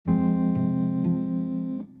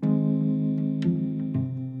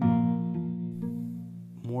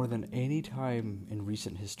More than any time in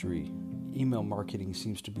recent history, email marketing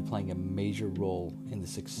seems to be playing a major role in the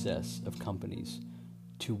success of companies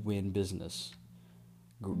to win business.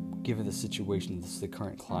 Given the situation, this is the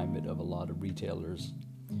current climate of a lot of retailers,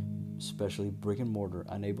 especially brick and mortar,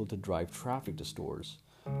 unable to drive traffic to stores.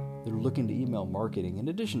 They're looking to email marketing, in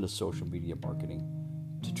addition to social media marketing,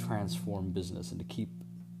 to transform business and to keep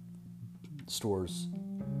stores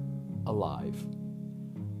alive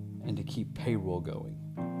and to keep payroll going.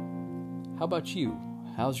 How about you?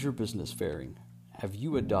 How's your business faring? Have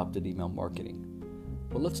you adopted email marketing?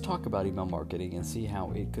 Well, let's talk about email marketing and see how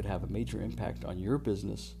it could have a major impact on your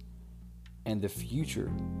business and the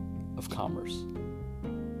future of commerce.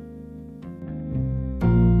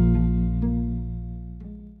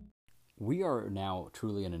 We are now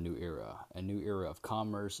truly in a new era of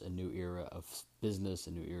commerce, a new era of business,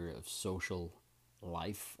 a new era of social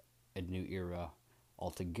life, a new era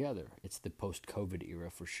altogether. It's the post-COVID era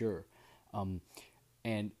for sure.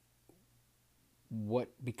 And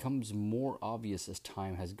what becomes more obvious as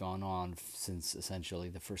time has gone on since essentially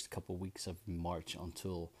the first couple weeks of March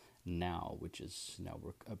until now, which is now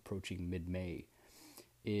we're approaching mid-May,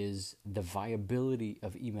 is the viability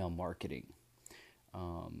of email marketing.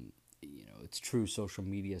 It's true social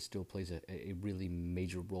media still plays a really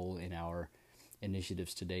major role in our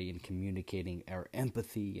initiatives today in communicating our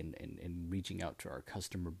empathy and reaching out to our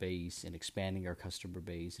customer base and expanding our customer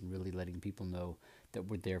base and really letting people know that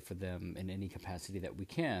we're there for them in any capacity that we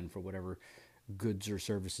can for whatever goods or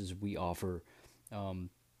services we offer.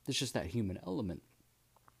 There's just that human element.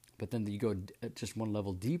 But then you go just one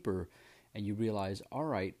level deeper and you realize, all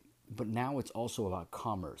right, but now it's also about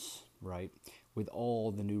commerce, right? With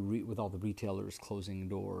all the with all the retailers closing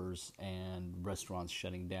doors and restaurants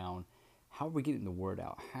shutting down, how are we getting the word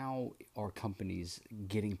out? How are companies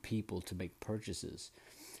getting people to make purchases?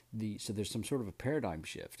 So there's some sort of a paradigm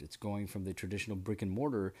shift. It's going from the traditional brick and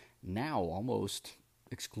mortar now almost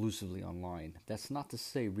exclusively online. That's not to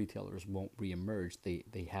say retailers won't reemerge.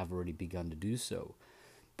 They have already begun to do so,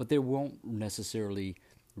 but they won't necessarily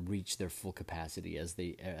reach their full capacity as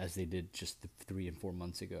they did just 3 and 4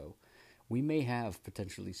 months ago. We may have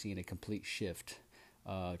potentially seen a complete shift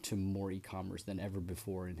to more e-commerce than ever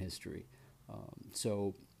before in history.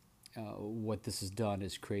 So what this has done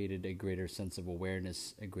is created a greater sense of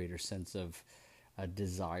awareness, a greater sense of a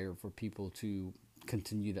desire for people to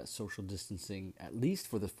continue that social distancing, at least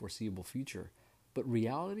for the foreseeable future. But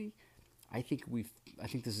reality, I think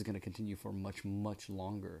this is going to continue for much, much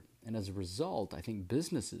longer. And as a result, I think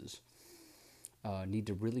businesses need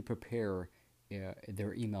to really prepare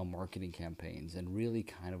their email marketing campaigns and really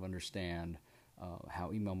kind of understand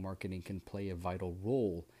how email marketing can play a vital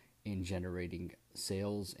role in generating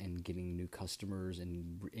sales and getting new customers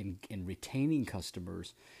and retaining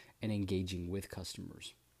customers and engaging with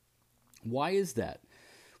customers. Why is that?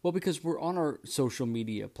 Well, because we're on our social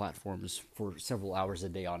media platforms for several hours a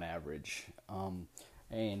day on average,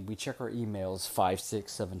 and we check our emails 5,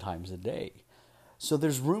 6, 7 times a day. So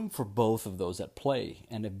there's room for both of those at play.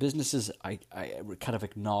 And if businesses, I kind of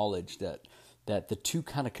acknowledge that the two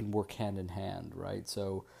kind of can work hand in hand, right?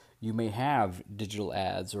 So you may have digital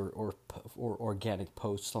ads or organic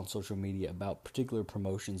posts on social media about particular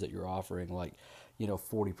promotions that you're offering, like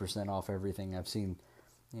 40% off everything. I've seen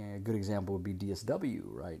a good example would be DSW,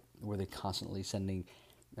 right, where they're constantly sending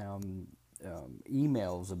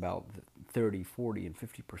emails about 30, 40, and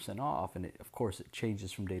 50% off, and of course it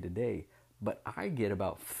changes from day to day. But I get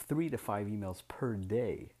about 3 to 5 emails per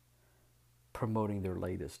day promoting their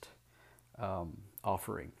latest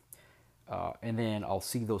offering. And then I'll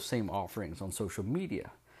see those same offerings on social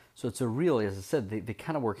media. So it's as I said, they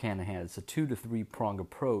kind of work hand in hand. It's a 2 to 3 prong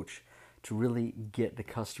approach to really get the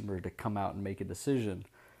customer to come out and make a decision.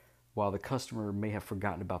 While the customer may have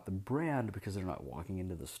forgotten about the brand because they're not walking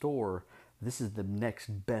into the store, this is the next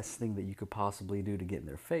best thing that you could possibly do to get in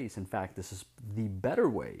their face. In fact, this is the better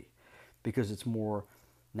way because it's more,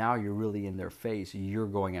 now you're really in their face. You're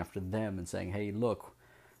going after them and saying, hey, look,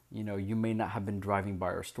 you may not have been driving by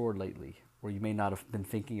our store lately, or you may not have been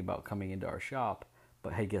thinking about coming into our shop,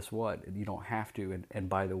 but hey, guess what? You don't have to. And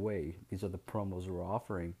by the way, these are the promos we're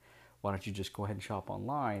offering. Why don't you just go ahead and shop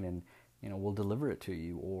online and, we'll deliver it to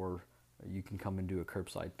you, or you can come and do a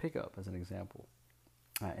curbside pickup as an example.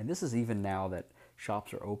 And this is even now that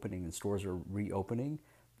shops are opening and stores are reopening.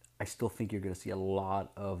 I still think you're going to see a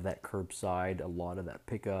lot of that curbside, a lot of that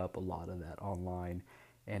pickup, a lot of that online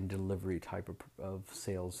and delivery type of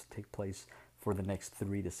sales take place for the next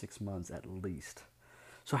 3 to 6 months at least.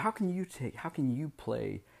 So how can you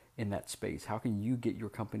play in that space? How can you get your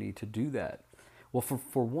company to do that? Well,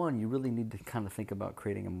 for one, you really need to kind of think about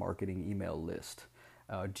creating a marketing email list.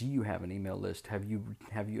 Do you have an email list? Have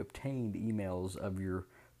you obtained emails of your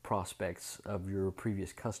prospects, of your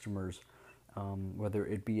previous customers, whether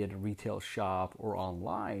it be at a retail shop or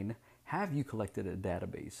online? Have you collected a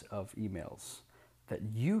database of emails that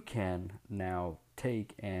you can now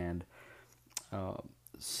take and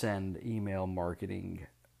send email marketing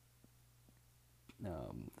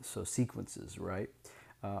so sequences, right?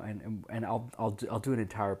 And I'll do an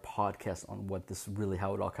entire podcast on what this really,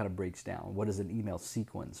 how it all kind of breaks down. What is an email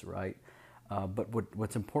sequence, right? But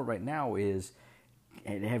what's important right now is,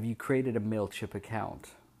 have you created a MailChimp account?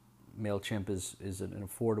 MailChimp is an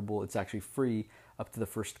affordable, it's actually free up to the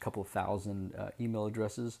first couple of thousand email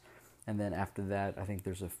addresses. And then after that, I think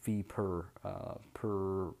there's a fee per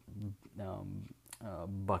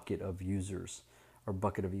bucket of users or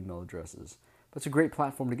bucket of email addresses. But it's a great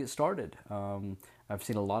platform to get started. I've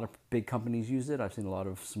seen a lot of big companies use it. I've seen a lot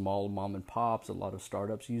of small mom and pops, a lot of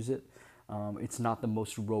startups use it. It's not the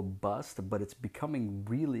most robust, but it's becoming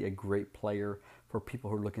really a great player for people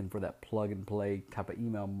who are looking for that plug and play type of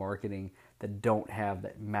email marketing that don't have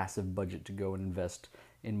that massive budget to go and invest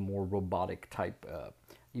in more robotic type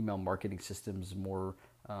email marketing systems, more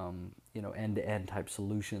end-to-end type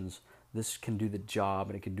solutions. This can do the job,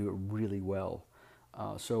 and it can do it really well.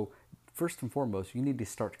 So first and foremost, you need to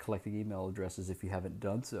start collecting email addresses if you haven't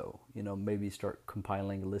done so. Maybe start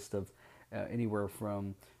compiling a list of anywhere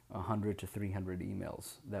from 100 to 300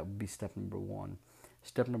 emails. That would be step number one.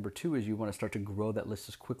 Step number two is you want to start to grow that list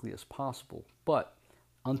as quickly as possible. But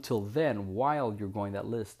until then, while you're growing that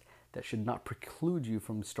list, that should not preclude you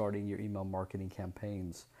from starting your email marketing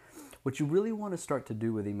campaigns. What you really want to start to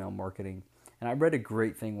do with email marketing, and I read a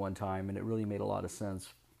great thing one time, and it really made a lot of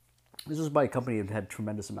sense. This was by a company that had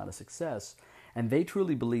tremendous amount of success, and they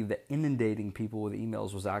truly believed that inundating people with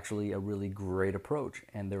emails was actually a really great approach.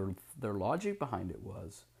 And their logic behind it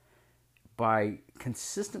was, by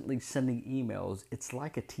consistently sending emails, it's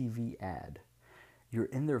like a TV ad. You're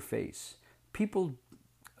in their face. People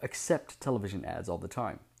accept television ads all the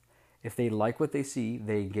time. If they like what they see,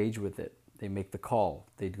 they engage with it. They make the call.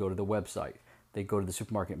 They go to the website. They go to the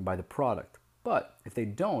supermarket and buy the product. But if they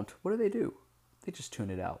don't, what do? They just tune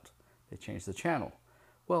it out. They change the channel.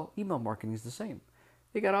 Well, email marketing is the same.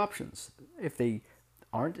 They got options. If they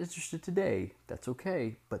aren't interested today, that's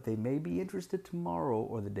okay, but they may be interested tomorrow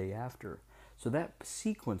or the day after. So that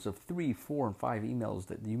sequence of 3, 4, and 5 emails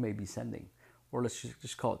that you may be sending, or let's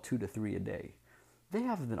just call it 2 to 3 a day, they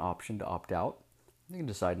have an option to opt out. They can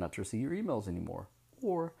decide not to receive your emails anymore,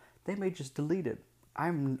 or they may just delete it.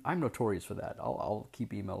 I'm notorious for that. I'll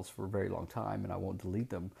keep emails for a very long time, and I won't delete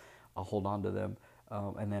them. I'll hold on to them,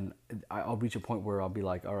 and then I'll reach a point where I'll be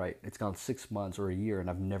like, all right, it's gone 6 months or a year, and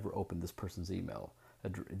I've never opened this person's email,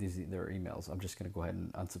 their emails. I'm just going to go ahead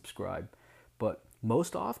and unsubscribe. But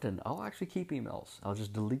most often, I'll actually keep emails. I'll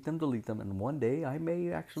just delete them, and one day I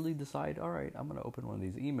may actually decide, all right, I'm going to open one of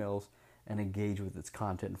these emails and engage with its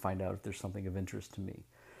content and find out if there's something of interest to me.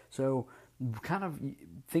 So kind of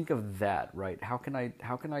think of that, right? How can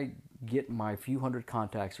I get my few hundred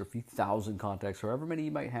contacts or a few thousand contacts, however many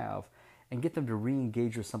you might have, and get them to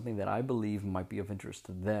re-engage with something that I believe might be of interest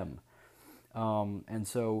to them? And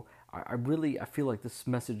so I feel like this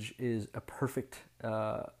message is a perfect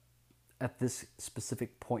at this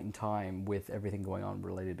specific point in time with everything going on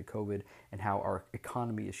related to COVID and how our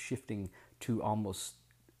economy is shifting to almost,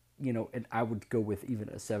 and I would go with even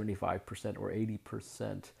a 75% or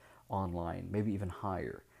 80% online, maybe even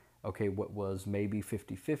higher. Okay, what was maybe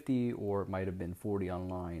 50-50, or it might have been 40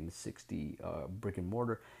 online, 60 brick and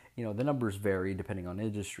mortar. The numbers vary depending on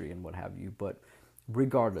industry and what have you, but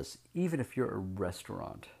regardless, even if you're a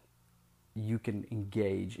restaurant, you can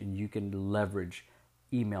engage and you can leverage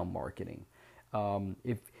email marketing.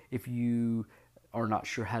 If you are not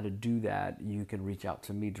sure how to do that, you can reach out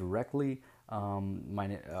to me directly.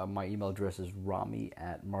 My email address is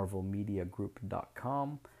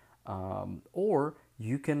rami@marvelmediagroup.com, or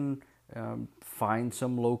you can find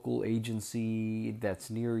some local agency that's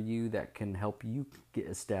near you that can help you get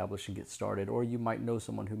established and get started, or you might know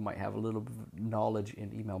someone who might have a little bit of knowledge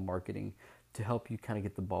in email marketing to help you kind of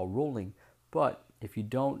get the ball rolling. But if you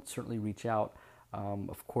don't, certainly reach out.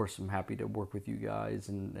 Of course, I'm happy to work with you guys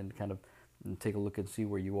and kind of take a look and see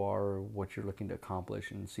where you are, what you're looking to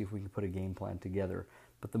accomplish, and see if we can put a game plan together.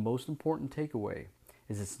 But the most important takeaway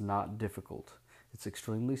is it's not difficult. It's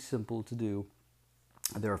extremely simple to do.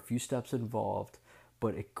 There are a few steps involved,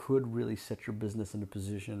 but it could really set your business in a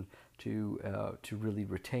position to really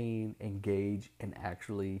retain, engage, and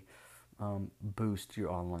actually boost your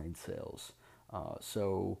online sales.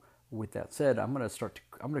 So with that said, I'm going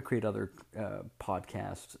to create other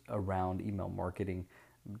podcasts around email marketing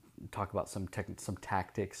talk about some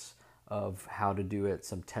tactics of how to do it,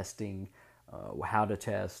 some testing, how to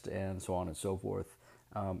test, and so on and so forth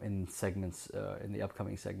in segments, in the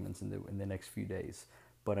upcoming segments in the next few days.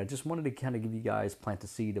 But I just wanted to kind of give you guys, plant a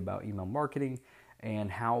seed about email marketing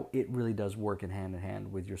and how it really does work in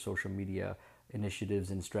hand with your social media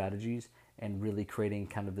initiatives and strategies, and really creating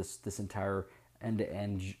kind of this entire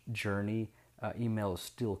end-to-end journey. Email is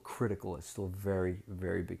still critical. It's still a very,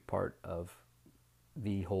 very big part of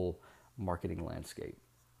the whole marketing landscape.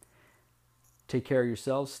 Take care of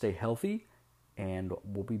yourselves, stay healthy, and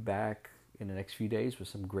we'll be back in the next few days with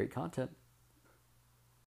some great content.